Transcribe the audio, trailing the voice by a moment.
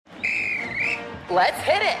Let's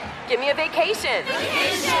hit it. Give me a vacation.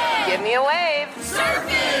 Vacation. Give me a wave.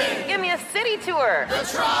 Surfing. Give me a city tour. The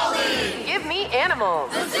trolley. Give me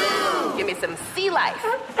animals. The zoo. Give me some sea life.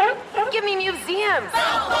 Give me museums.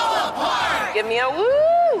 Balboa Park. Give me a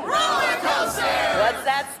woo. Roller coaster. What's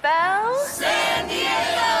that spell? San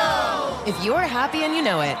Diego. If you're happy and you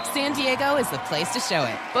know it, San Diego is the place to show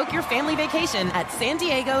it. Book your family vacation at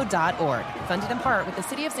sandiego.org. Funded in part with the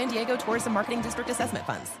City of San Diego Tourism Marketing District Assessment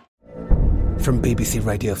Funds. From BBC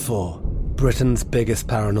Radio 4, Britain's biggest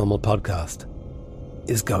paranormal podcast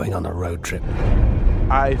is going on a road trip.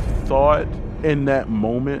 I thought in that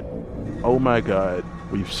moment, oh my God,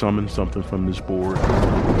 we've summoned something from this board.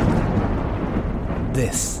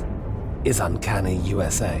 This is Uncanny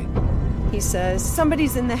USA. He says,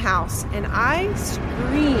 somebody's in the house, and I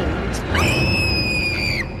screamed.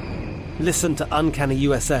 Listen to Uncanny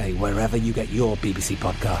USA wherever you get your BBC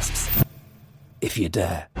podcasts, if you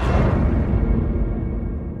dare.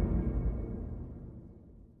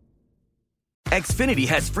 Xfinity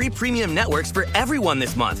has free premium networks for everyone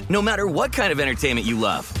this month, no matter what kind of entertainment you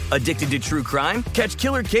love. Addicted to true crime? Catch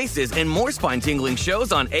killer cases and more spine-tingling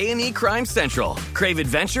shows on A&E Crime Central. Crave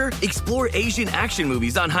adventure? Explore Asian action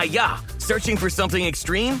movies on Hayya. Searching for something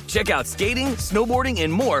extreme? Check out skating, snowboarding,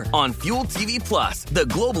 and more on Fuel TV Plus, the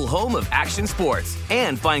global home of action sports.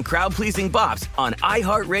 And find crowd-pleasing bops on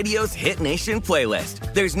iHeartRadio's Hit Nation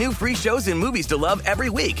playlist. There's new free shows and movies to love every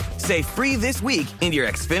week. Say free this week in your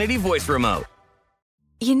Xfinity voice remote.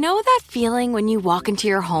 You know that feeling when you walk into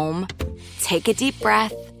your home, take a deep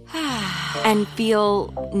breath, and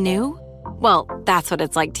feel new? Well, that's what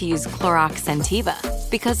it's like to use Clorox Scentiva.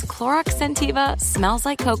 Because Clorox Scentiva smells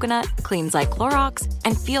like coconut, cleans like Clorox,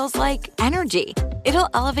 and feels like energy. It'll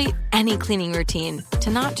elevate any cleaning routine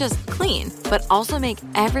to not just clean, but also make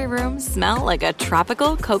every room smell like a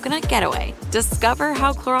tropical coconut getaway. Discover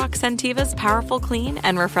how Clorox Scentiva's powerful clean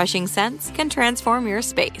and refreshing scents can transform your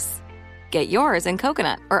space. Get yours in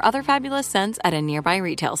coconut or other fabulous scents at a nearby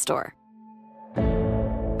retail store.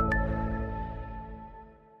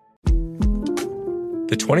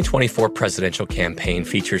 The 2024 presidential campaign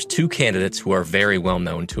features two candidates who are very well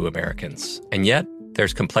known to Americans. And yet,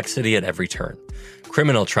 there's complexity at every turn.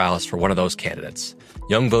 Criminal trials for one of those candidates.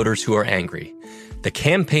 Young voters who are angry. The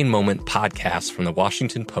Campaign Moment podcast from the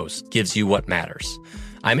Washington Post gives you what matters.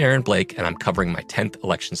 I'm Aaron Blake, and I'm covering my 10th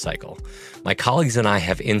election cycle. My colleagues and I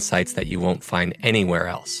have insights that you won't find anywhere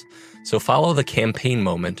else. So follow The Campaign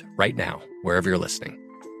Moment right now, wherever you're listening.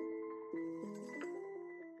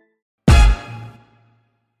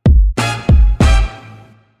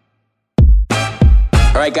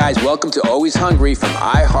 All right, guys, welcome to Always Hungry from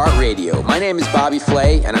iHeartRadio. My name is Bobby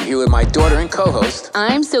Flay, and I'm here with my daughter and co-host.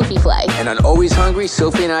 I'm Sophie Flay. And on Always Hungry,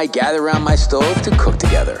 Sophie and I gather around my stove to cook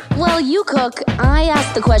together. Well, you cook, I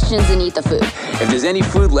ask the questions and eat the food. If there's any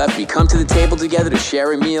food left, we come to the table together to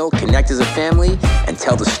share a meal, connect as a family, and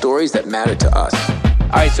tell the stories that matter to us. All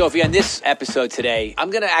right, Sophie, on this episode today,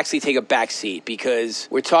 I'm going to actually take a back seat because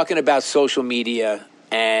we're talking about social media.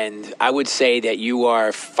 And I would say that you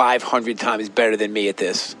are 500 times better than me at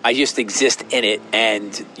this. I just exist in it,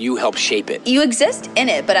 and you help shape it. You exist in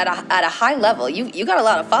it, but at a high level. You got a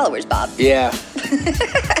lot of followers, Bob. Yeah.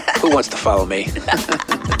 Who wants to follow me?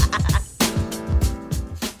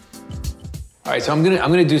 All right, so I'm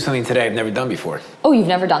gonna do something today I've never done before. Oh, you've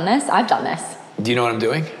never done this? I've done this. Do you know what I'm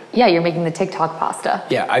doing? Yeah, you're making the TikTok pasta.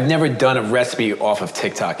 Yeah, I've never done a recipe off of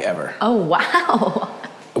TikTok ever. Oh, wow.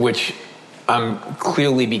 Which I'm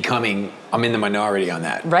clearly I'm in the minority on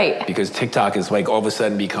that. Right. Because TikTok is like all of a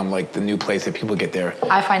sudden become like the new place that people get there.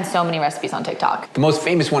 I find so many recipes on TikTok. The most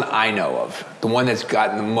famous one I know of, the one that's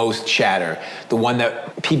gotten the most chatter, the one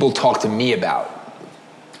that people talk to me about,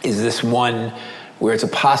 is this one where it's a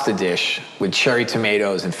pasta dish with cherry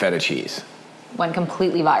tomatoes and feta cheese. Went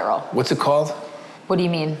completely viral. What's it called? What do you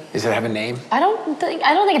mean? Does it have a name? I don't think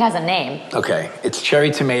it has a name. Okay, it's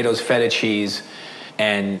cherry tomatoes, feta cheese,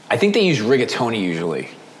 and I think they use rigatoni usually,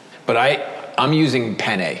 but I'm using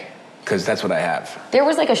penne because that's what I have. There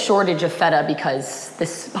was like a shortage of feta because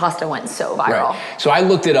this pasta went so viral. Right. So I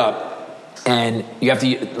looked it up, and you have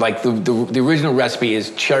to like the original recipe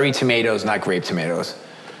is cherry tomatoes, not grape tomatoes.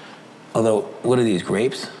 Although, what are these,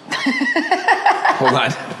 grapes? Hold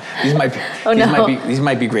on, these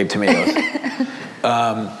might be grape tomatoes.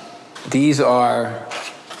 These are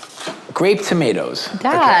grape tomatoes.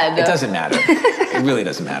 Dad. Okay. It doesn't matter. It really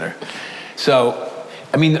doesn't matter. So,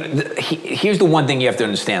 I mean, here's the one thing you have to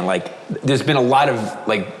understand. Like, there's been a lot of,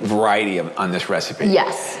 like, variety on this recipe.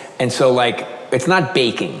 Yes. And so, like, it's not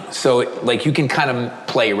baking. So, like, you can kind of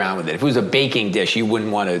play around with it. If it was a baking dish, you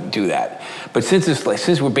wouldn't want to do that. But since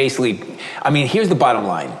we're basically, I mean, here's the bottom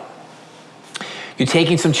line. You're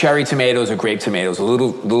taking some cherry tomatoes or grape tomatoes,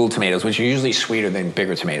 little tomatoes, which are usually sweeter than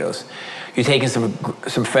bigger tomatoes. You're taking some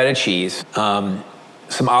feta cheese, some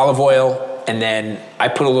olive oil, and then I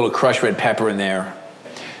put a little crushed red pepper in there.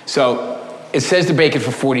 So it says to bake it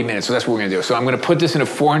for 40 minutes, so that's what we're gonna do. So I'm gonna put this in a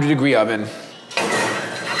 400-degree oven,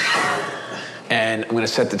 and I'm gonna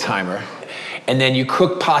set the timer. And then you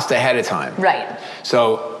cook pasta ahead of time. Right.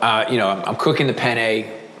 So, I'm cooking the penne.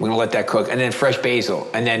 We're gonna let that cook, and then fresh basil,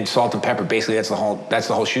 and then salt and pepper. Basically, that's the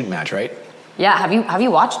whole shooting match, right? Yeah. Have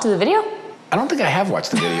you watched the video? I don't think I have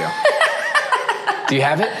watched the video. Do you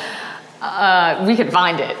have it? We could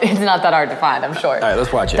find it. It's not that hard to find, I'm sure. All right,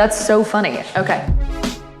 let's watch it. That's so funny. Okay.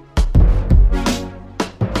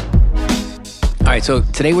 All right, so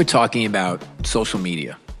today we're talking about social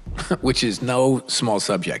media, which is no small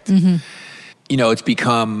subject. Mm-hmm. It's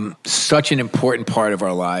become such an important part of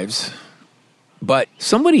our lives. But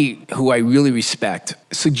somebody who I really respect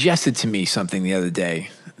suggested to me something the other day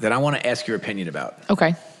that I want to ask your opinion about.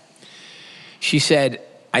 Okay. She said,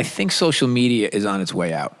 I think social media is on its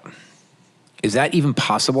way out. Is that even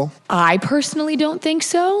possible? I personally don't think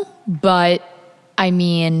so, but I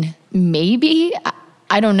mean, maybe.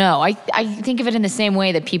 I don't know. I think of it in the same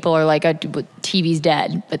way that people are like, TV's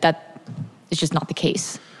dead, but that is just not the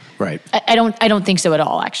case. Right. I don't think so at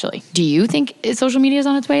all, actually. Do you think social media is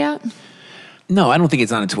on its way out? No, I don't think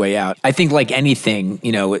it's on its way out. I think like anything,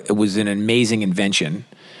 it was an amazing invention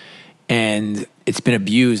and it's been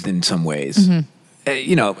abused in some ways.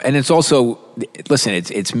 Mm-hmm. And it's also, listen,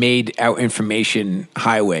 it's made our information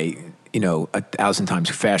highway, 1,000 times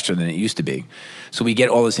faster than it used to be. So we get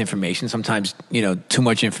all this information. Sometimes, too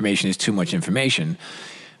much information is too much information.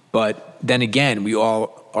 But then again, we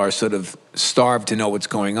all are sort of starved to know what's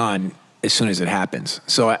going on as soon as it happens.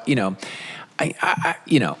 So, I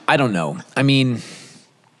don't know. I mean,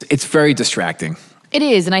 it's very distracting. It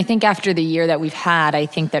is. And I think after the year that we've had, I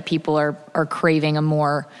think that people are craving a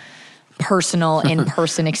more personal,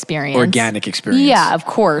 in-person experience. Organic experience. Yeah, of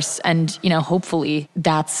course. And, hopefully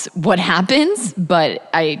that's what happens. But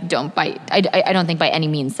I don't think by any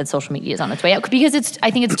means that social media is on its way out, because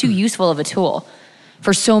I think it's too useful of a tool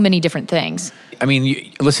for so many different things. I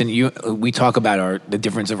mean, we talk about the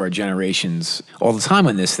difference of our generations all the time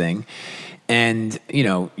on this thing. And,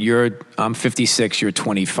 I'm 56, you're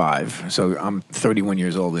 25. So I'm 31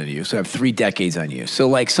 years older than you. So I have 3 decades on you. So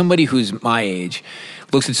like somebody who's my age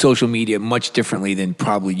looks at social media much differently than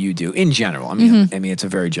probably you do in general. I mean, Mm-hmm. it's a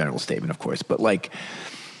very general statement, of course. But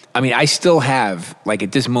I still have,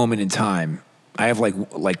 at this moment in time, I have like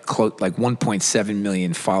 1.7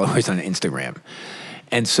 million followers on Instagram.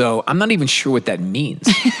 And so I'm not even sure what that means.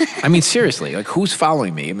 I mean, seriously, who's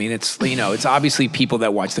following me? I mean, it's obviously people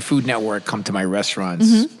that watch the Food Network, come to my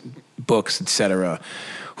restaurants, Mm-hmm. books, etc.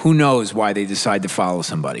 Who knows why they decide to follow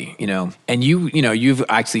somebody, And you've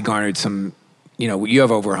actually garnered some, you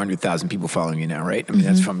have over 100,000 people following you now, right? I mean,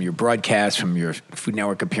 that's from your broadcasts, from your Food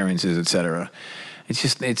Network appearances, etc. It's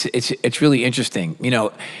just, it's really interesting,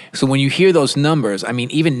 So when you hear those numbers, I mean,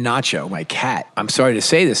 even Nacho, my cat, I'm sorry to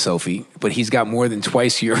say this, Sophie, but he's got more than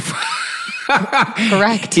twice your...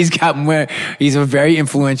 Correct. He's got more, he's a very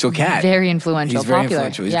influential cat. Very influential, He's very popular.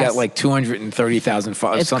 influential. He's Yes. got like 230,000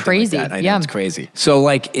 followers, It's something crazy. like that. I know, Yeah. it's crazy. So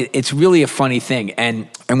it's really a funny thing. And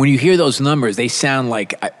when you hear those numbers, they sound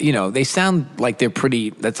like, they're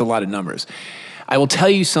pretty, that's a lot of numbers. I will tell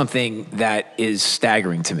you something that is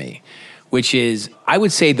staggering to me, which is, I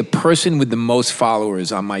would say the person with the most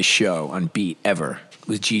followers on my show, on Beat, ever,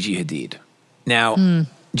 was Gigi Hadid. Now,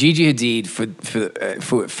 Gigi Hadid,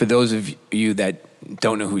 for those of you that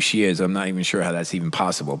don't know who she is, I'm not even sure how that's even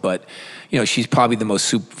possible, but, she's probably the most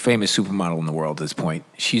famous supermodel in the world at this point.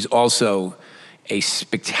 She's also a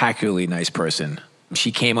spectacularly nice person.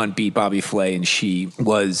 She came on Beat Bobby Flay, and she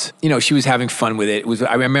was, she was having fun with it.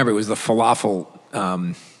 I remember it was the falafel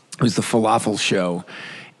show.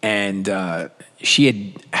 And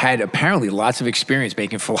she had apparently lots of experience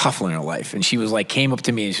making falafel in her life. And she was came up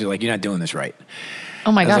to me and she was like, "You're not doing this right."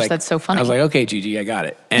 Oh my gosh, that's so funny. I was like, "Okay, Gigi, I got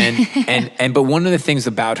it." And but one of the things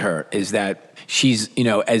about her is that she's,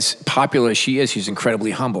 as popular as she is, she's incredibly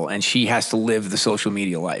humble, and she has to live the social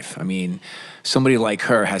media life. I mean, somebody like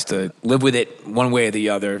her has to live with it one way or the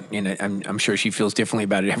other. I'm sure she feels differently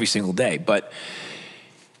about it every single day. But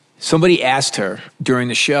somebody asked her during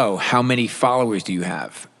the show, "How many followers do you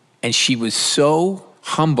have?" And she was so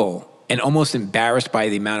humble and almost embarrassed by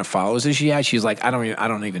the amount of followers that she had. She was like, I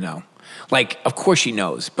don't even know. Of course she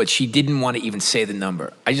knows, but she didn't want to even say the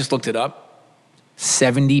number. I just looked it up.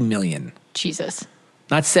 70 million. Jesus.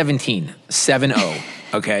 Not 17, 70,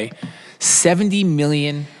 okay? 70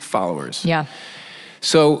 million followers. Yeah.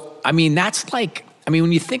 So, I mean, that's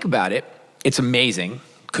when you think about it, it's amazing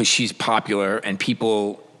because she's popular and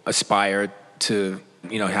people aspire to,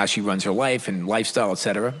 you know, how she runs her life and lifestyle, et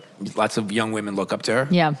cetera. Lots of young women look up to her.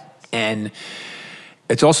 Yeah. And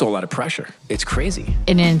it's also a lot of pressure. It's crazy.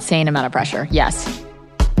 An insane amount of pressure, yes.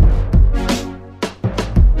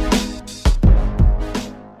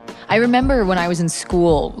 I remember when I was in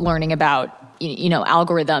school learning about, you know,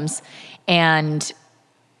 algorithms, and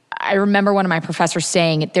I remember one of my professors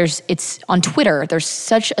saying it's on Twitter, there's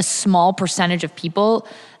such a small percentage of people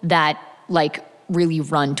that like really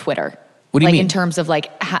run Twitter. What do you like mean? In terms of like,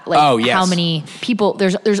 Oh, yes. how many people,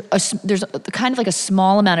 there's a kind of like a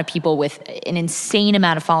small amount of people with an insane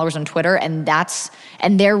amount of followers on Twitter, and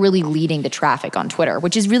they're really leading the traffic on Twitter,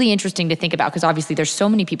 which is really interesting to think about because obviously there's so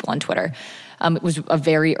many people on Twitter. It was a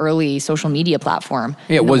very early social media platform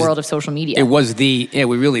in the world of social media. It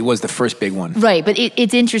really was the first big one. Right, but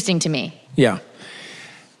it's interesting to me. Yeah.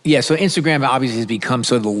 Yeah, so Instagram obviously has become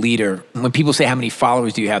sort of the leader. When people say how many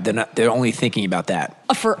followers do you have, they're only thinking about that.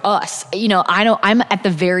 For us, you know, I'm at the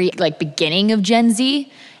very like beginning of Gen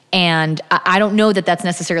Z, and I don't know that that's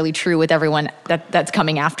necessarily true with everyone that's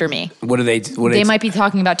coming after me. They might be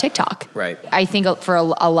talking about TikTok. Right. I think for a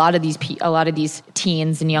lot of these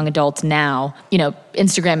teens and young adults now, you know,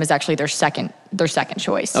 Instagram is actually their second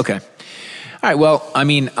choice. Okay. All right, well, I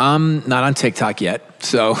mean, I'm not on TikTok yet,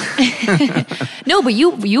 so. No, but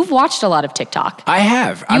you've watched a lot of TikTok. I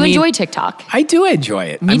have. You enjoy TikTok. I do enjoy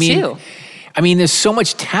it. Me too. I mean, there's so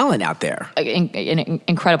much talent out there.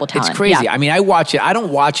 Incredible talent. It's crazy. Yeah. I mean, I watch it. I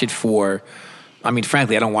don't watch it frankly,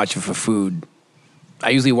 I don't watch it for food.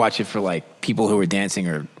 I usually watch it for like people who are dancing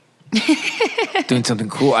or doing something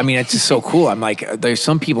cool. I mean, it's just so cool. I'm like, there's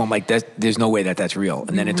some people I'm like, there's no way that's real.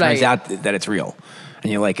 And then it turns out that it's real.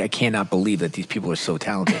 And you're like, I cannot believe that these people are so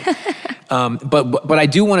talented. But I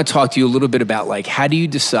do want to talk to you a little bit about like, how do you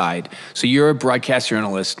decide? So you're a broadcast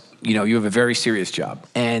journalist, you know, you have a very serious job.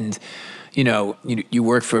 And, you know, you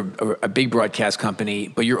work for a big broadcast company,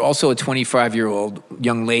 but you're also a 25-year-old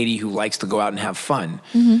young lady who likes to go out and have fun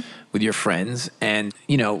with your friends. And,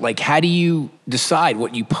 you know, like, how do you decide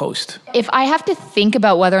what you post? If I have to think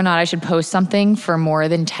about whether or not I should post something for more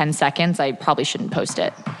than 10 seconds, I probably shouldn't post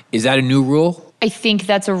it. Is that a new rule? I think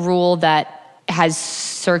that's a rule that has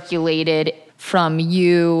circulated from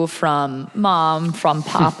you, from mom, from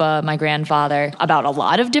papa, my grandfather, about a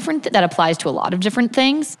lot of that applies to a lot of different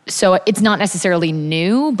things. So it's not necessarily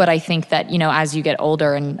new, but I think that, you know, as you get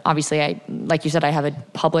older, and obviously like you said, I have a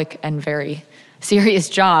public and very serious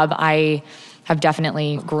job, I have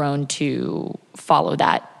definitely grown to follow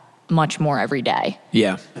that much more every day.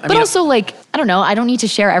 Yeah. But also, like, I don't know, I don't need to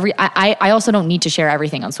share I also don't need to share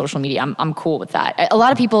everything on social media. I'm cool with that. A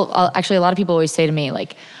lot of people always say to me,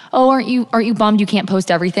 like, oh, aren't you bummed you can't post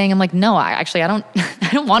everything? I'm like, no, I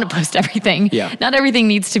don't want to post everything. Yeah. Not everything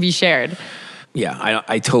needs to be shared. Yeah,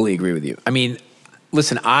 I totally agree with you. I mean,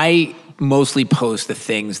 listen, I mostly post the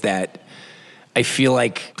things that I feel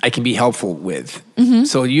like I can be helpful with. Mm-hmm.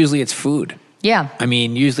 So usually it's food. Yeah. I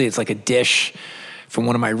mean, usually it's like a dish from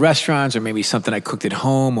one of my restaurants, or maybe something I cooked at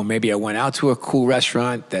home, or maybe I went out to a cool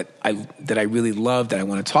restaurant that I really love, that I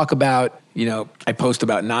want to talk about. You know, I post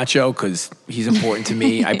about Nacho because he's important to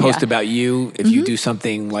me. I post about you if you do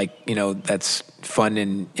something like, you know, that's fun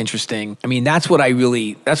and interesting. I mean, that's what I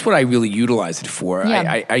really utilize it for.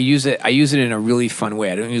 Yeah. I use it in a really fun way.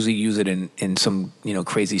 I don't usually use it in some, you know,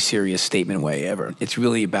 crazy serious statement way ever. It's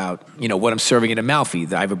really about, you know, what I'm serving at Amalfi,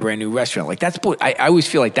 that I have a brand new restaurant. Like that's what I always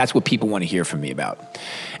feel like that's what people want to hear from me about.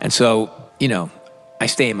 And so, you know, I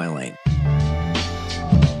stay in my lane.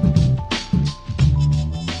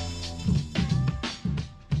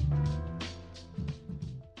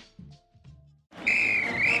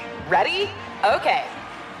 Ready? Okay.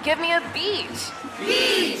 Give me a beach.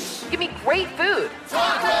 Beach. Give me great food.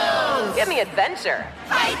 Tacos. Give me adventure.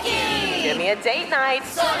 Hiking. Give me a date night.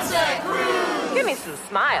 Sunset cruise. Give me some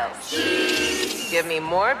smiles. Cheese. Give me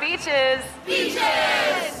more beaches. Beaches.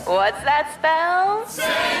 What's that spell?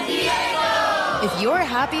 San Diego. If you're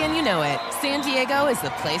happy and you know it, San Diego is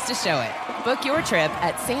the place to show it. Book your trip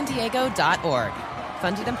at sandiego.org.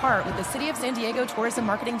 Funded in part with the City of San Diego Tourism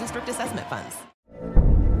Marketing District Assessment Funds.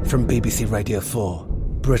 From BBC Radio 4,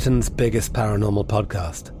 Britain's biggest paranormal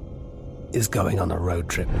podcast is going on a road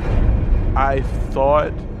trip. I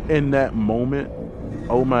thought in that moment,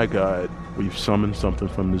 oh my God, we've summoned something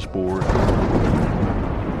from this board.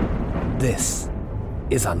 This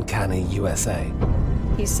is Uncanny USA.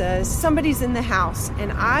 He says, somebody's in the house,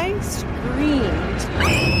 and I screamed.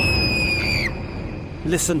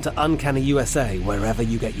 Listen to Uncanny USA wherever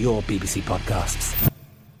you get your BBC podcasts,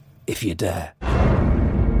 if you dare.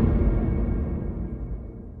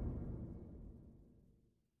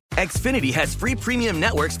 Xfinity has free premium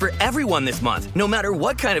networks for everyone this month, no matter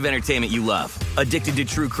what kind of entertainment you love. Addicted to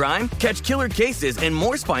true crime? Catch killer cases and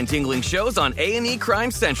more spine-tingling shows on A&E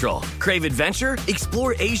Crime Central. Crave adventure?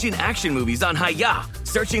 Explore Asian action movies on Hi-Ya.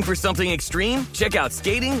 Searching for something extreme? Check out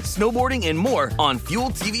skating, snowboarding, and more on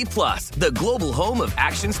Fuel TV Plus, the global home of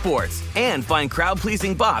action sports. And find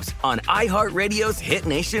crowd-pleasing bops on iHeartRadio's Hit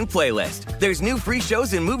Nation playlist. There's new free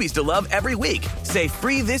shows and movies to love every week. Say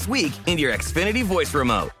free this week in your Xfinity voice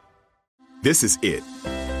remote. This is it.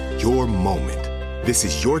 Your moment. This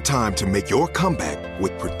is your time to make your comeback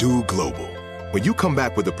with Purdue Global. When you come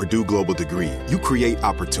back with a Purdue Global degree, you create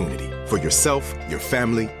opportunity for yourself, your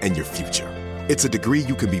family, and your future. It's a degree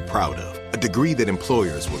you can be proud of, a degree that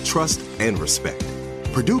employers will trust and respect.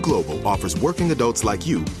 Purdue Global offers working adults like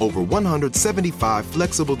you over 175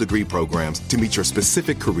 flexible degree programs to meet your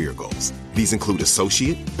specific career goals. These include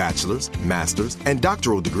associate, bachelor's, master's, and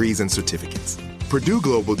doctoral degrees and certificates. Purdue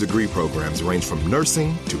Global degree programs range from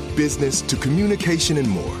nursing to business to communication and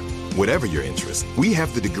more. Whatever your interest, we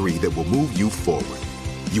have the degree that will move you forward.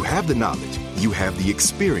 You have the knowledge, you have the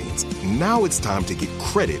experience. Now it's time to get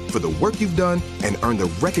credit for the work you've done and earn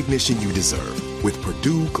the recognition you deserve with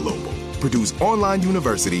Purdue Global, Purdue's online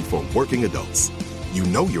university for working adults. You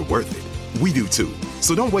know you're worth it. We do too.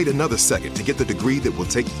 So don't wait another second to get the degree that will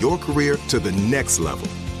take your career to the next level.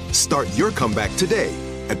 Start your comeback today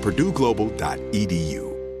at purdueglobal.edu.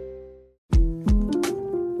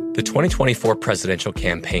 The 2024 presidential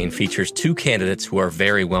campaign features two candidates who are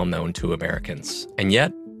very well known to Americans. And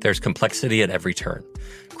yet, there's complexity at every turn.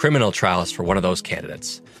 Criminal trials for one of those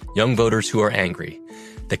candidates. Young voters who are angry.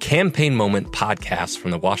 The Campaign Moment podcast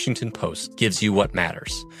from the Washington Post gives you what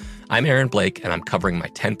matters. I'm Aaron Blake, and I'm covering my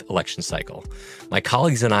 10th election cycle. My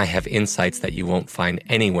colleagues and I have insights that you won't find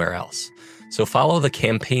anywhere else. So follow The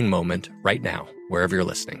Campaign Moment right now, wherever you're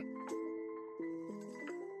listening.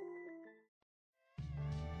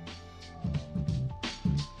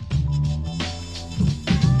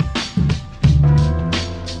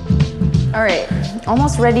 All right,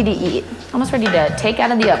 almost ready to eat. Almost ready to take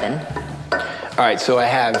out of the oven. All right, so I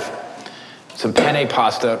have some penne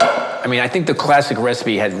pasta. I mean, I think the classic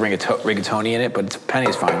recipe had rigatoni in it, but penne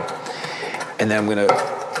is fine. And then I'm gonna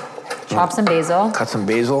chop some basil. Cut some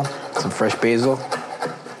basil, some fresh basil.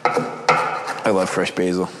 I love fresh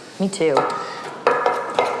basil. Me too.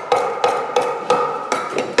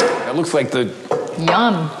 It looks like the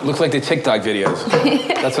Yum. Looks like the TikTok videos.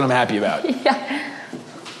 That's what I'm happy about.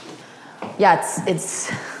 Yeah, it's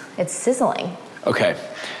sizzling. Okay,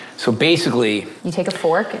 so basically... You take a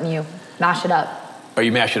fork and you mash it up. Oh,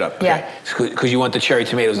 you mash it up? Okay. Yeah. Because you want the cherry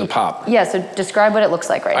tomatoes to pop. Yeah, so describe what it looks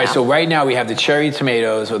like right now. All right, so right now we have the cherry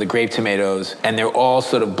tomatoes or the grape tomatoes, and they're all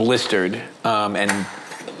sort of blistered and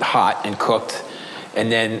hot and cooked.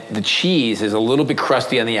 And then the cheese is a little bit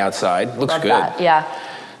crusty on the outside. Looks Love good. That. Yeah.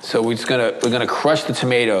 So we're gonna crush the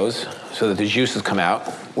tomatoes so that the juices come out.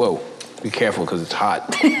 Whoa, be careful because it's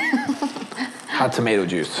hot. Hot tomato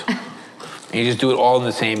juice. And you just do it all in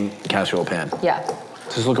the same casserole pan. Yeah.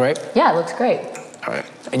 Does this look right? Yeah, it looks great. All right.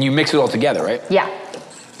 And you mix it all together, right? Yeah.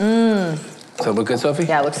 Mmm. Does that look good, Sophie?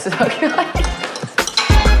 Yeah, it looks so good.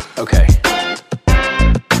 Okay.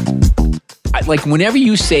 Like, whenever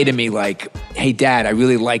you say to me, like, hey, Dad, I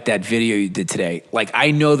really like that video you did today, like, I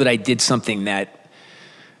know that I did something that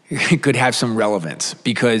could have some relevance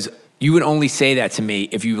because you would only say that to me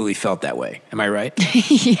if you really felt that way. Am I right?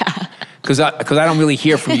 Yeah. Because I don't really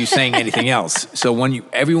hear from you saying anything else. So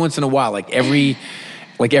every once in a while, like every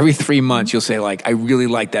 3 months, you'll say, like, I really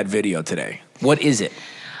like that video today. What is it?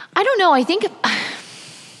 I don't know. I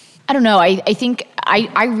think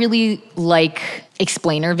I really like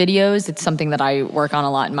explainer videos. It's something that I work on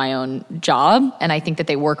a lot in my own job. And I think that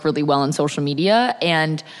they work really well on social media.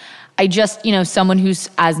 And I just, someone who's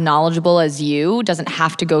as knowledgeable as you doesn't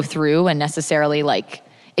have to go through and necessarily like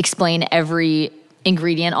explain every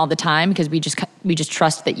ingredient all the time because we just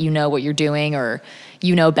trust that you know what you're doing or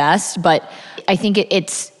you know best. But I think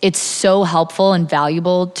it's so helpful and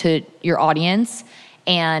valuable to your audience,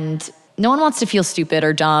 and no one wants to feel stupid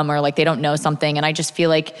or dumb or like they don't know something. And I just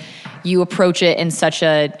feel like you approach it in such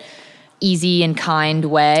a easy and kind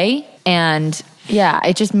way. And yeah,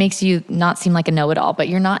 it just makes you not seem like a know-it-all, but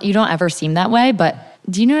you don't ever seem that way. But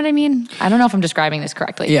do you know what I mean? I don't know if I'm describing this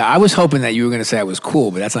correctly. Yeah, I was hoping that you were going to say I was cool,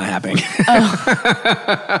 but that's not happening.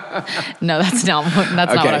 No, that's not what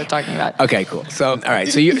I was talking about. Okay, cool. So, all right.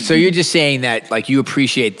 So you're just saying that like you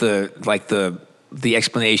appreciate the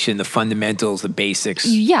explanation, the fundamentals, the basics.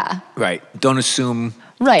 Yeah. Right. Don't assume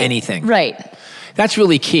anything. Right. That's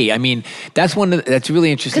really key. I mean, that's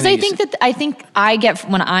really interesting. Because I think I get,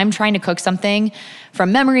 when I'm trying to cook something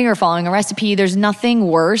from memory or following a recipe, there's nothing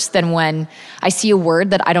worse than when I see a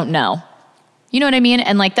word that I don't know. You know what I mean?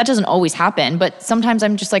 And like, that doesn't always happen, but sometimes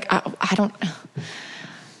I'm just like, I don't,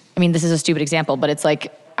 I mean, this is a stupid example, but it's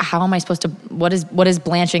like, how am I supposed to, what is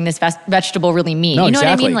blanching this vegetable really mean? No, you know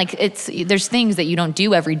exactly. what I mean? Like there's things that you don't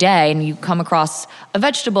do every day, and you come across a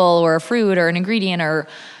vegetable or a fruit or an ingredient or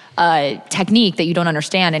a technique that you don't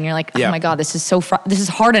understand, and you're like, oh my God, this is this is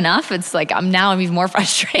hard enough. It's like, I'm even more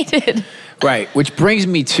frustrated. Right. Which brings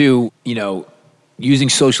me to, using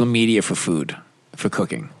social media for food, for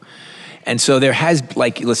cooking. And so there has,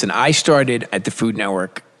 listen, I started at the Food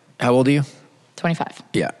Network. How old are you? 25.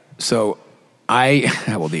 Yeah. So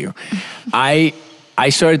how old are you? I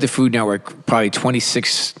started the Food Network probably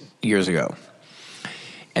 26 years ago.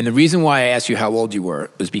 And the reason why I asked you how old you were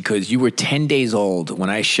was because you were 10 days old when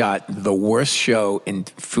I shot the worst show in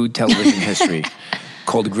food television history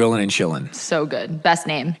called Grillin' and Chillin'. So good. Best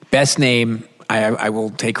name. Best name. I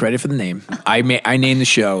will take credit for the name. I named the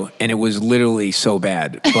show, and it was literally so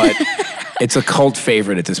bad. But it's a cult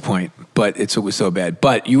favorite at this point. But it was so bad.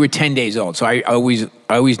 But you were 10 days old, so I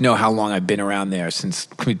always know how long I've been around there since,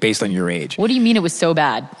 based on your age. What do you mean it was so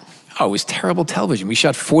bad? Oh, it was terrible television. We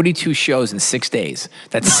shot 42 shows in 6 days.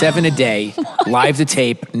 That's 7 a day, live to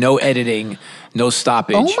tape, no editing, no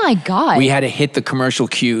stoppage. Oh my God. We had to hit the commercial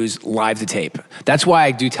cues live to tape. That's why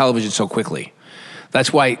I do television so quickly.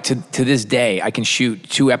 That's why to this day I can shoot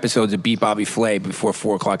 2 episodes of Beat Bobby Flay before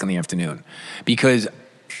 4 o'clock in the afternoon, because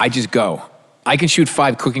I just go. I can shoot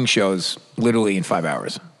 5 cooking shows literally in 5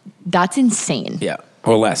 hours. That's insane. Yeah,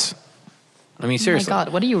 or less. I mean, seriously. Oh my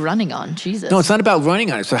God, what are you running on? Jesus. No, it's not about running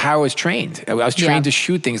on it. So how I was trained. I was trained to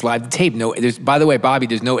shoot things live to tape. No, by the way, Bobby,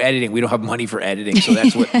 there's no editing. We don't have money for editing, so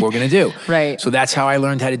that's what we're going to do. Right. So that's how I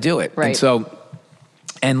learned how to do it. Right.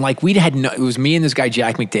 And it was me and this guy,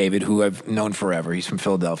 Jack McDavid, who I've known forever. He's from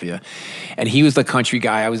Philadelphia. And he was the country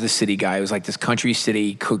guy. I was the city guy. It was like this country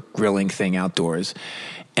city cook grilling thing outdoors.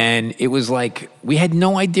 And it was like, we had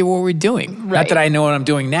no idea what we were doing. Right. Not that I know what I'm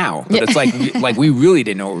doing now, but it's like we really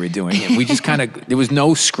didn't know what we were doing. And we just there was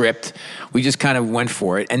no script. We just kind of went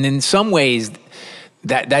for it. And in some ways,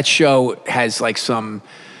 that show has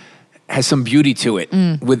some beauty to it,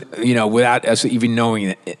 without us even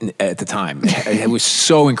knowing it at the time. It was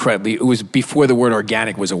so incredibly. It was before the word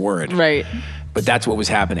organic was a word, right? But that's what was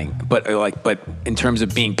happening. But in terms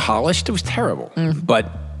of being polished, it was terrible. But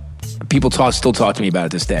people still talk to me about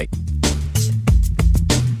it this day.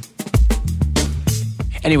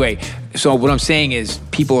 Anyway, so what I'm saying is,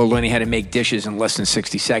 people are learning how to make dishes in less than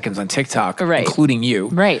 60 seconds on TikTok, including you,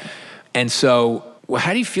 right? And so. Well,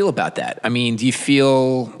 how do you feel about that? I mean, do you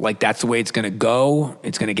feel like that's the way it's going to go?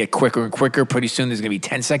 It's going to get quicker and quicker. Pretty soon, there's going to be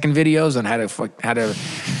 10-second videos on how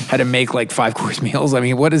to make like 5-course meals. I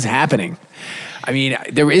mean, what is happening? I mean,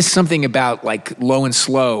 there is something about like low and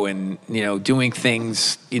slow, and doing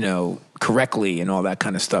things correctly and all that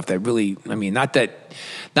kind of stuff that really. I mean, not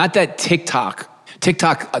that TikTok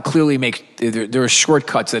clearly makes there are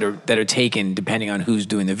shortcuts that are taken depending on who's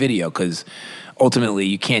doing the video, because ultimately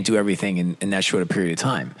you can't do everything in that short a period of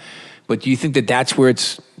time. But do you think that that's where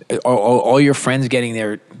it's all your friends getting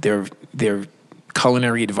their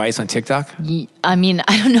culinary advice on TikTok? I mean,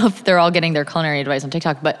 I don't know if they're all getting their culinary advice on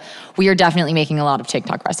TikTok, but we are definitely making a lot of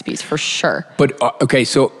TikTok recipes for sure. But okay,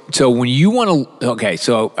 so when you want to, all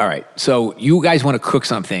right, so you guys want to cook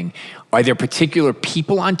something. Are there particular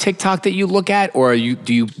people on TikTok that you look at, or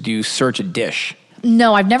do you search a dish?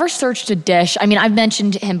 No, I've never searched a dish. I mean, I've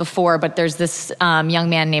mentioned him before, but there's this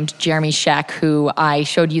young man named Jeremy Sheck who I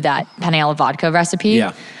showed you that penne alla vodka recipe.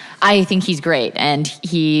 Yeah. I think he's great. And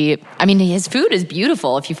his food is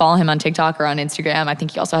beautiful. If you follow him on TikTok or on Instagram, I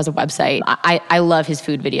think he also has a website. I love his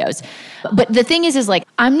food videos. But the thing is like,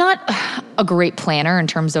 I'm not a great planner in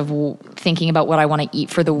terms of thinking about what I want to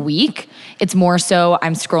eat for the week. It's more so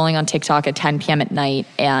I'm scrolling on TikTok at 10 p.m. at night,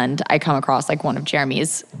 and I come across like one of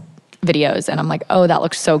Jeremy's videos, and I'm like, oh, that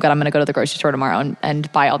looks so good. I'm going to go to the grocery store tomorrow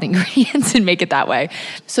and buy all the ingredients and make it that way.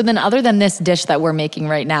 So then, other than this dish that we're making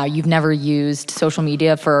right now, you've never used social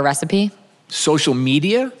media for a recipe? Social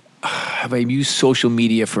media? Have I used social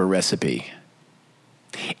media for a recipe?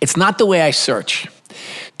 It's not the way I search.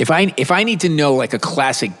 If I need to know like a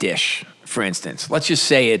classic dish, for instance, let's just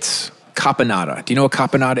say it's caponata. Do you know what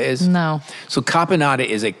caponata is? No. So caponata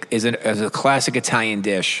is a classic Italian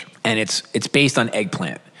dish, and it's based on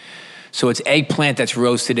eggplant. So it's eggplant that's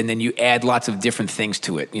roasted, and then you add lots of different things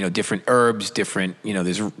to it. Different herbs,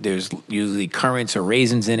 there's usually currants or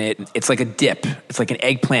raisins in it. It's like a dip. It's like an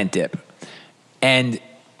eggplant dip. And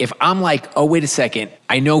if I'm like, oh, wait a second,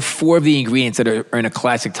 I know 4 of the ingredients that are in a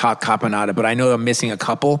classic caponata, but I know I'm missing a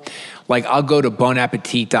couple, like I'll go to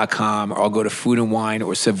bonappetit.com or I'll go to Food and Wine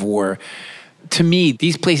or Savour. To me,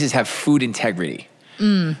 these places have food integrity.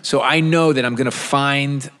 So I know that I'm going to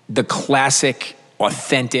find the classic,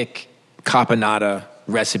 authentic caponata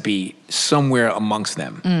recipe somewhere amongst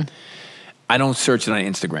them. I don't search it on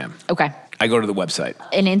Instagram. Okay. I go to the website.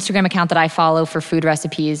 An Instagram account that I follow for food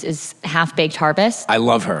recipes is Half Baked Harvest. I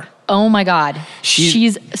love her. Oh my God.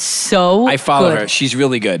 She's so I follow good. her. She's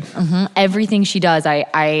really good. Everything she does,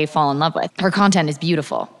 I fall in love with. Her content is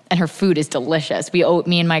beautiful and her food is delicious. Me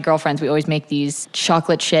and my girlfriends, we always make these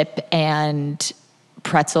chocolate chip and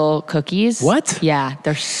pretzel cookies. What? Yeah,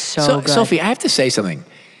 they're so good. Sophie, I have to say something.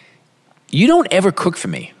 You don't ever cook for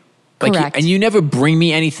me. Correct. And you never bring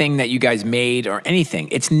me anything that you guys made or anything.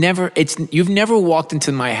 You've never walked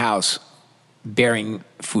into my house bearing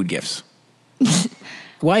food gifts.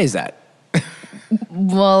 Why is that?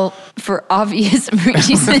 Well, for obvious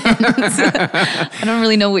reasons. I don't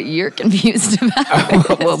really know what you're confused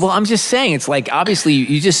about. well, I'm just saying, it's like, obviously,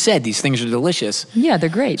 you just said these things are delicious. Yeah, they're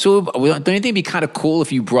great. So don't you think it'd be kind of cool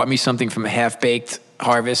if you brought me something from a Half-Baked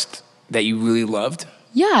Harvest that you really loved?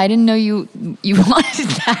 Yeah, I didn't know you wanted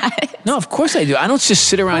that. No, of course I do. I don't just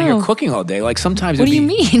sit around here cooking all day. Like sometimes What do you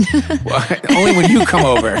mean? Well, only when you come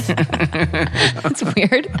over. That's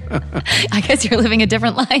weird. I guess you're living a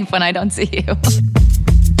different life when I don't see you.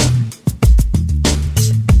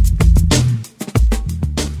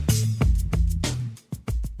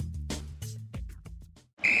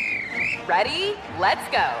 Ready? Let's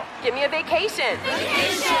go. Give me a vacation.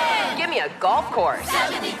 Vacation. Give me a golf course.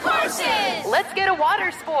 70 courses. Let's get a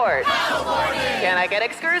water sport. Paddleboarding. Can I get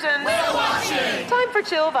excursions? Whale watching. Time for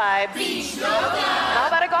chill vibes. Beach yoga. How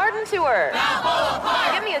about a garden tour? Balboa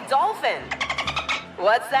Park. Give me a dolphin.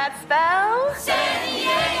 What's that spell? San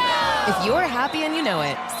Diego. If you're happy and you know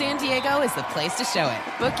it, San Diego is the place to show it.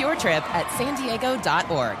 Book your trip at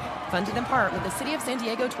sandiego.org. Funded in part with the City of San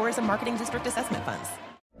Diego Tourism Marketing District Assessment Funds.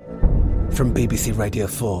 From BBC Radio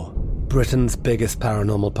 4, Britain's biggest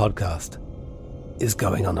paranormal podcast is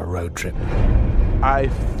going on a road trip. I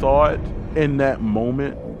thought in that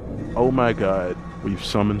moment, oh my God, we've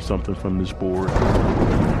summoned something from this board.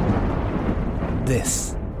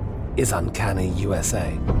 This is Uncanny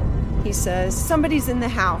USA. He says, somebody's in the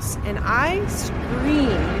house, and I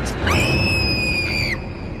screamed.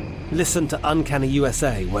 Listen to Uncanny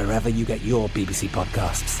USA wherever you get your BBC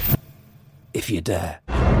podcasts, if you dare.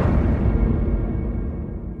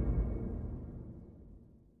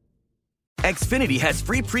 Xfinity has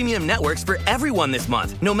free premium networks for everyone this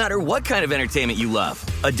month, no matter what kind of entertainment you love.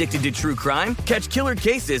 Addicted to true crime? Catch killer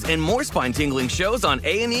cases and more spine-tingling shows on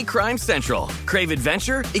A&E Crime Central. Crave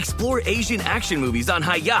adventure? Explore Asian action movies on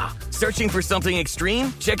Hi-YAH. Searching for something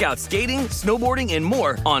extreme? Check out skating, snowboarding, and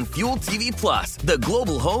more on Fuel TV Plus, the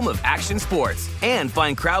global home of action sports. And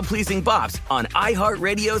find crowd-pleasing bops on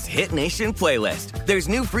iHeartRadio's Hit Nation playlist. There's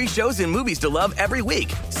new free shows and movies to love every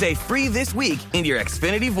week. Say free this week in your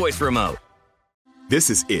Xfinity voice remote. This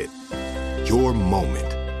is it. Your moment.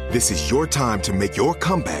 This is your time to make your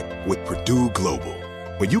comeback with Purdue Global.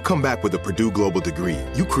 When you come back with a Purdue Global degree,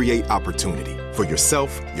 you create opportunity for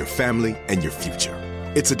yourself, your family, and your future.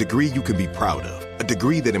 It's a degree you can be proud of, a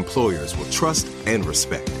degree that employers will trust and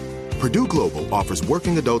respect. Purdue Global offers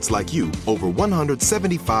working adults like you over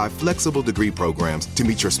 175 flexible degree programs to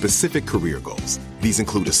meet your specific career goals. These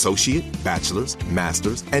include associate, bachelor's,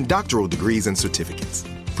 master's, and doctoral degrees and certificates.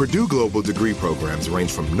 Purdue Global degree programs range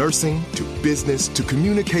from nursing to business to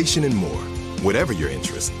communication and more. Whatever your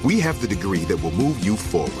interest, we have the degree that will move you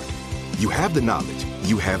forward. You have the knowledge,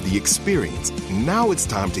 you have the experience. Now it's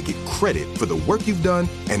time to get credit for the work you've done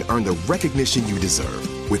and earn the recognition you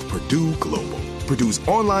deserve with Purdue Global, Purdue's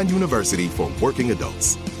online university for working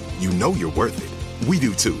adults. You know you're worth it. We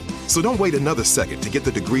do too. So don't wait another second to get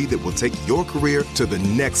the degree that will take your career to the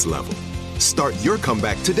next level. Start your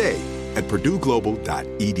comeback today at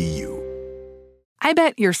purdueglobal.edu. I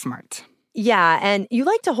bet you're smart. Yeah, and you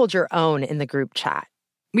like to hold your own in the group chat.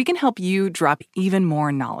 We can help you drop even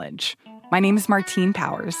more knowledge. My name is Martine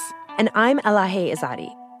Powers. And I'm Elahe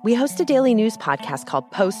Izadi. We host a daily news podcast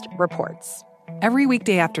called Post Reports. Every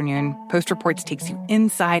weekday afternoon, Post Reports takes you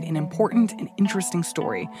inside an important and interesting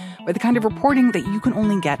story with the kind of reporting that you can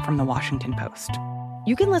only get from the Washington Post.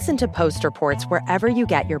 You can listen to Post Reports wherever you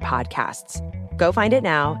get your podcasts. Go find it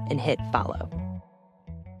now and hit follow.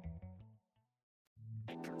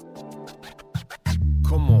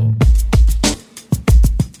 Come on.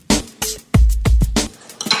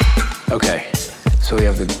 Okay, so we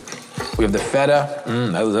have We have the feta.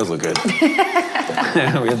 That does look good. We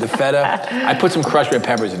have the feta. I put some crushed red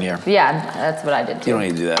peppers in here. Yeah, that's what I did too. You don't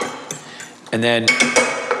need to do that. And then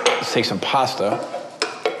let's take some pasta.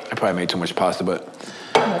 I probably made too much pasta, but...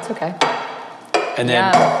 That's okay. And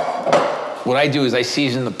then what I do is I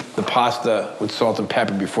season the pasta with salt and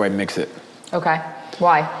pepper before I mix it. Okay.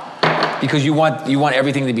 Why? Because you want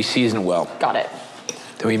everything to be seasoned well. Got it.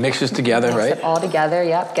 Then we mix this together, Mix right? it all together,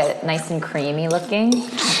 yep. Get it nice and creamy looking.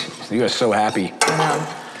 You are so happy. I know,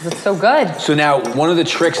 because it's so good. So now, one of the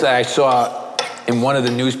tricks that I saw in one of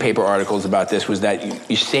the newspaper articles about this was that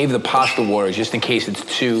you save the pasta water just in case it's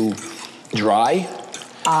too dry.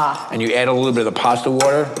 And you add a little bit of the pasta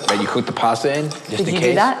water that you cook the pasta in, just in case. Did you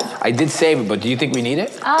do that? I did save it, but do you think we need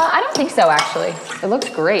it? I don't think so, actually. It looks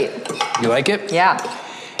great. You like it? Yeah.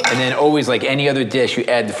 And then always, like any other dish, you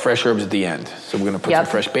add the fresh herbs at the end. So we're gonna put some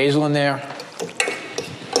fresh basil in there.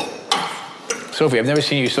 Sophie, I've never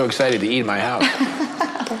seen you so excited to eat in my house.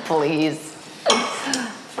 Please.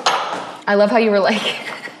 I love how you were like,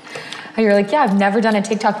 yeah, I've never done a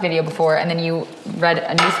TikTok video before, and then you read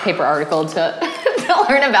a newspaper article to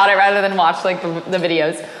learn about it rather than watch like the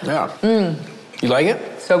videos. Yeah. You like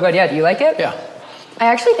it? So good, yeah. Do you like it? Yeah. I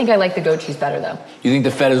actually think I like the goat cheese better though. You think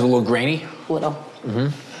the feta's a little grainy? A little.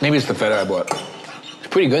 Maybe it's the feta I bought. It's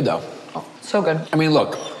pretty good though. Oh, so good. I mean,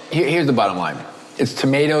 look, here's the bottom line. It's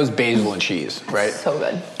tomatoes, basil, and cheese, right? So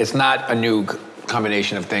good. It's not a new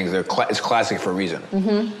combination of things. It's classic for a reason.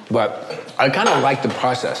 But I kind of like the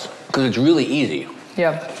process because it's really easy.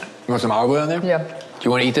 Yeah. You want some olive oil in there? Yeah. Do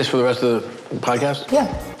you want to eat this for the rest of the podcast? Yeah.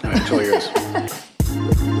 All right, it's all yours.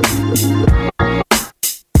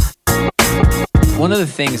 One of the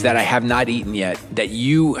things that I have not eaten yet that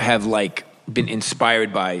you have like been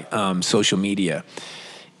inspired by social media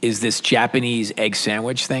is this Japanese egg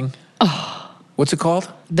sandwich thing. Oh. What's it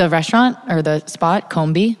called? The restaurant or the spot,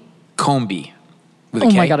 Kombi. Kombi. With a Oh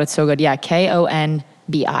K? my God, it's so good. Yeah,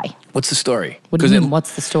 Konbi. What's the story? What do you mean,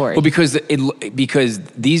 what's the story? Well, because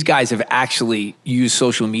these guys have actually used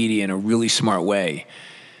social media in a really smart way.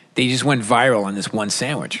 They just went viral on this one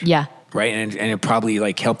sandwich. Yeah. Right? And it probably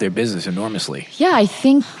like helped their business enormously. Yeah, I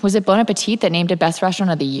think, was it Bon Appetit that named it Best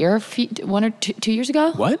Restaurant of the Year 1 or 2 years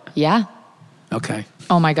ago? What? Yeah. Okay.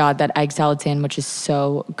 Oh my God, that egg salad sandwich is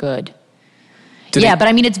so good. But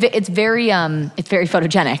I mean, it's very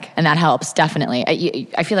photogenic, and that helps, definitely.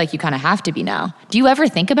 I feel like you kind of have to be now. Do you ever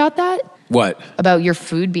think about that? What? About your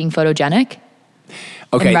food being photogenic?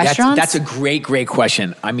 Okay, in restaurants? that's a great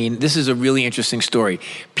question. I mean, this is a really interesting story.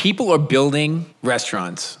 People are building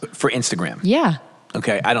restaurants for Instagram. Yeah.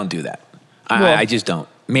 Okay, I don't do that. Well, I just don't.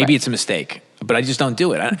 Maybe it's a mistake, but I just don't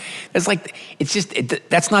do it.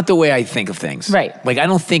 That's not the way I think of things. Right. Like, I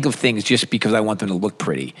don't think of things just because I want them to look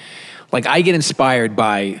pretty. Like, I get inspired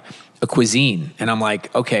by a cuisine, and I'm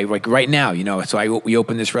like, okay, like right now, so we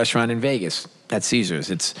opened this restaurant in Vegas at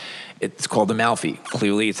Caesars. It's called Amalfi.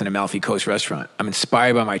 Clearly, it's an Amalfi Coast restaurant. I'm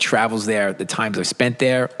inspired by my travels there, the times I've spent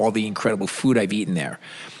there, all the incredible food I've eaten there.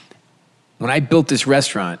 When I built this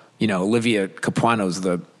restaurant, Olivia Capuano is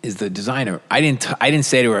the designer. I didn't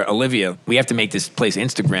say to her, Olivia, we have to make this place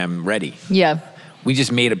Instagram ready. Yeah. We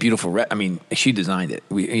just made a beautiful. She designed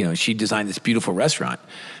it. She designed this beautiful restaurant,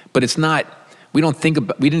 but it's not.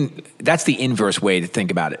 That's the inverse way to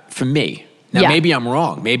think about it for me. Now, maybe I'm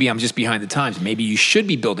wrong. Maybe I'm just behind the times. Maybe you should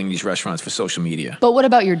be building these restaurants for social media. But what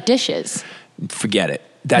about your dishes? Forget it.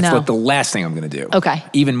 That's the last thing I'm going to do. Okay.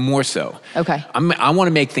 Even more so. Okay. I want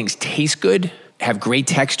to make things taste good, have great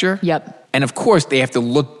texture. Yep. And of course, they have to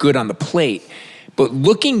look good on the plate. But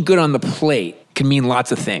looking good on the plate can mean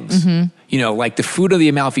lots of things. Like the food of the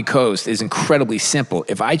Amalfi Coast is incredibly simple.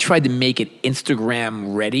 If I tried to make it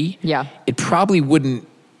Instagram ready, it probably wouldn't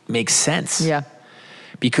make sense. Yeah.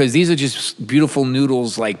 Because these are just beautiful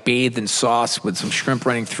noodles, like bathed in sauce with some shrimp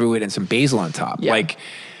running through it and some basil on top. Yeah.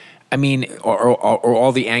 Are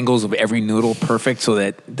all the angles of every noodle perfect so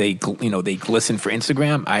that they glisten for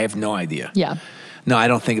Instagram? I have no idea. Yeah. No, I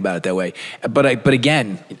don't think about it that way. But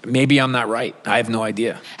again, maybe I'm not right. I have no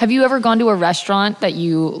idea. Have you ever gone to a restaurant that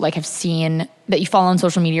you have seen, that you follow on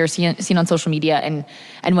social media or seen on social media,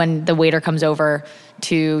 and when the waiter comes over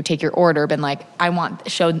to take your order, been like,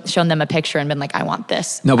 shown them a picture and been like, I want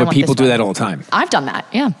this. No, but people do that all the time. I've done that,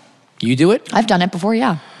 yeah. You do it? I've done it before,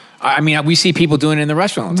 yeah. I mean, we see people doing it in the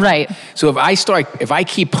restaurant all the time. Right. So if I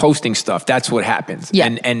keep posting stuff, that's what happens.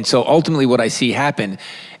 Yeah. And so ultimately what I see happen,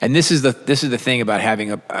 and this is the thing about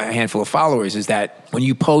having a handful of followers, is that when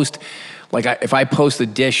you post, if I post a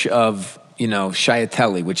dish of,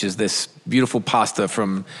 sciatelli, which is this beautiful pasta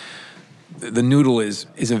from, the noodle is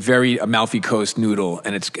a very Amalfi Coast noodle,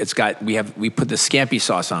 and we put the scampi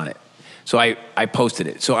sauce on it. So I posted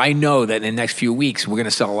it. So I know that in the next few weeks, we're going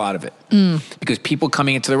to sell a lot of it. Because people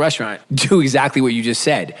coming into the restaurant do exactly what you just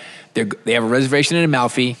said. They have a reservation in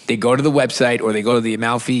Amalfi. They go to the website, or they go to the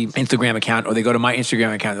Amalfi Instagram account, or they go to my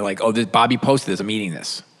Instagram account. They're like, oh, Bobby posted this. I'm eating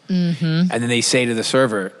this. And then they say to the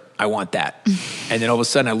server, I want that. And then all of a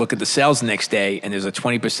sudden, I look at the sales the next day, and there's a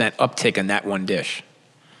 20% uptick on that one dish.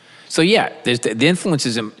 So yeah, the influence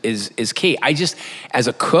is key. I just, as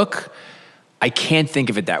a cook, I can't think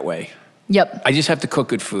of it that way. Yep. I just have to cook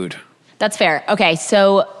good food. That's fair. Okay,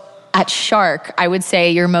 so at Shark, I would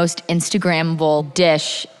say your most Instagrammable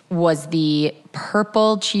dish was the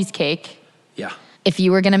purple cheesecake. Yeah. If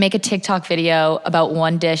you were going to make a TikTok video about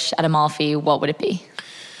one dish at Amalfi, what would it be?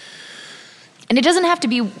 And it doesn't have to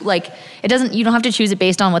be like, you don't have to choose it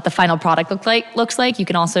based on what the final product looks like. You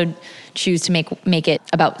can also choose to make it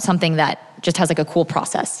about something that just has like a cool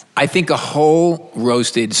process. I think a whole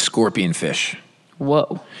roasted scorpion fish.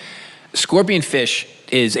 Whoa. Scorpion fish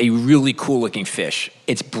is a really cool looking fish.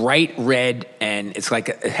 It's bright red, and it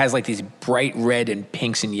has like these bright red and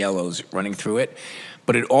pinks and yellows running through it.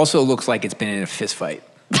 But it also looks like it's been in a fist fight.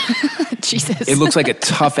 Jesus. It looks like a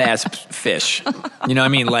tough ass fish. You know what I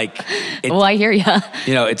mean? Well, I hear you.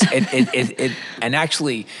 You know, and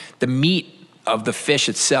actually the meat of the fish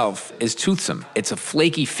itself is toothsome. It's a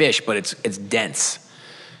flaky fish, but it's dense.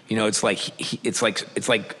 You know, it's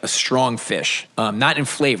like a strong fish. Not in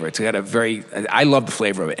flavor. It's got I love the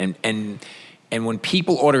flavor of it. And when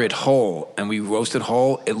people order it whole and we roast it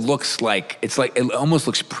whole, it almost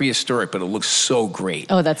looks prehistoric, but it looks so great.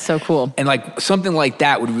 Oh, that's so cool. And something like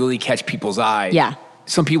that would really catch people's eye. Yeah.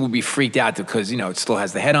 Some people would be freaked out because, it still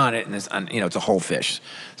has the head on it and it's a whole fish.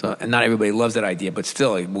 So, and not everybody loves that idea, but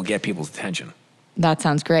still it will get people's attention. That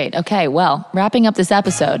sounds great. Okay, well, wrapping up this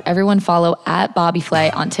episode, everyone follow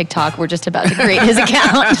 @BobbyFlay on TikTok. We're just about to create his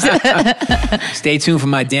account. Stay tuned for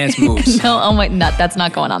my dance moves. No, oh my, no, that's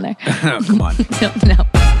not going on there. Come on. No.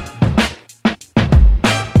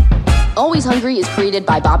 Always Hungry is created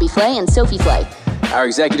by Bobby Flay and Sophie Flay. Our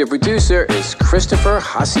executive producer is Christopher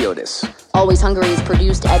Hasiotis. Always Hungry is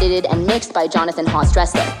produced, edited, and mixed by Jonathan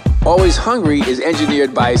Haas-Dressler. Always Hungry is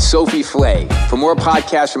engineered by Sophie Flay. For more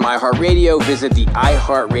podcasts from iHeartRadio, visit the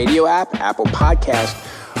iHeartRadio app, Apple Podcast,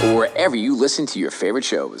 or wherever you listen to your favorite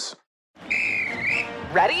shows.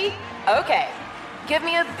 Ready? Okay. Give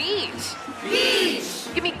me a beach. Beach.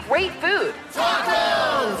 Give me great food.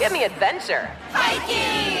 Tacos. Give me adventure.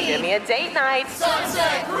 Hiking. Give me a date night.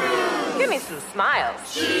 Sunset cruise. Give me some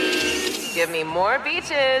smiles. Cheese. Give me more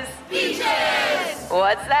beaches. Beaches.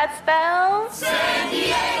 What's that spell? San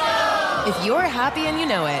Diego. If you're happy and you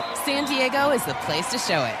know it, San Diego is the place to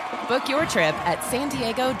show it. Book your trip at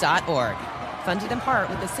sandiego.org. Funded in part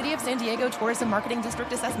with the City of San Diego Tourism Marketing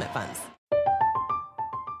District Assessment Funds.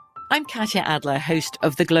 I'm Katya Adler, host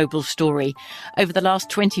of The Global Story. Over the last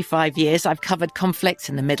 25 years, I've covered conflicts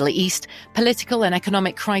in the Middle East, political and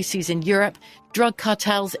economic crises in Europe, drug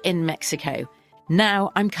cartels in Mexico.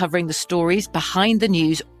 Now I'm covering the stories behind the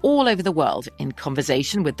news all over the world in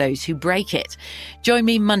conversation with those who break it. Join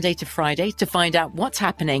me Monday to Friday to find out what's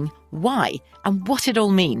happening, why, and what it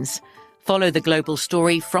all means. Follow The Global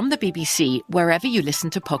Story from the BBC wherever you listen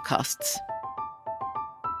to podcasts.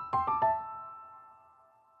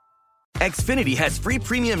 Xfinity has free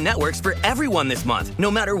premium networks for everyone this month,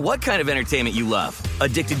 no matter what kind of entertainment you love.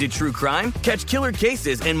 Addicted to true crime? Catch killer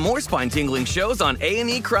cases and more spine-tingling shows on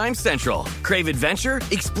A&E Crime Central. Crave adventure?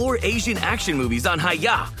 Explore Asian action movies on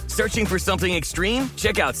Hi-YAH. Searching for something extreme?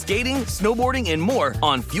 Check out skating, snowboarding, and more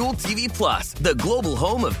on Fuel TV Plus, the global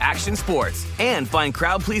home of action sports. And find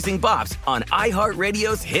crowd-pleasing bops on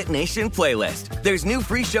iHeartRadio's Hit Nation playlist. There's new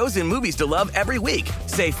free shows and movies to love every week.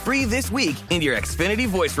 Say free this week in your Xfinity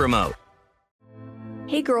voice remote.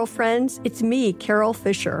 Hey girlfriends, it's me, Carol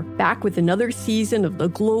Fisher, back with another season of the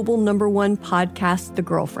global #1 podcast, The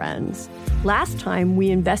Girlfriends. Last time, we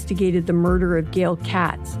investigated the murder of Gail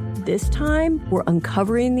Katz. This time, we're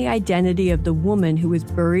uncovering the identity of the woman who was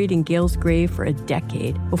buried in Gail's grave for a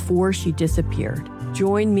decade before she disappeared.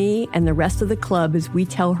 Join me and the rest of the club as we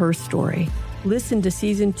tell her story. Listen to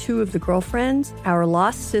Season 2 of The Girlfriends, Our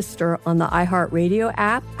Lost Sister on the iHeartRadio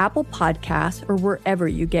app, Apple Podcasts, or wherever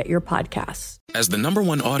you get your podcasts. As the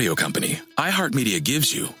 #1 audio company, iHeartMedia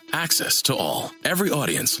gives you access to all. Every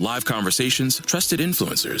audience, live conversations, trusted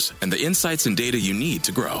influencers, and the insights and data you need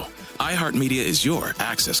to grow. iHeartMedia is your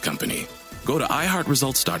access company. Go to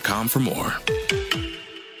iHeartResults.com for more.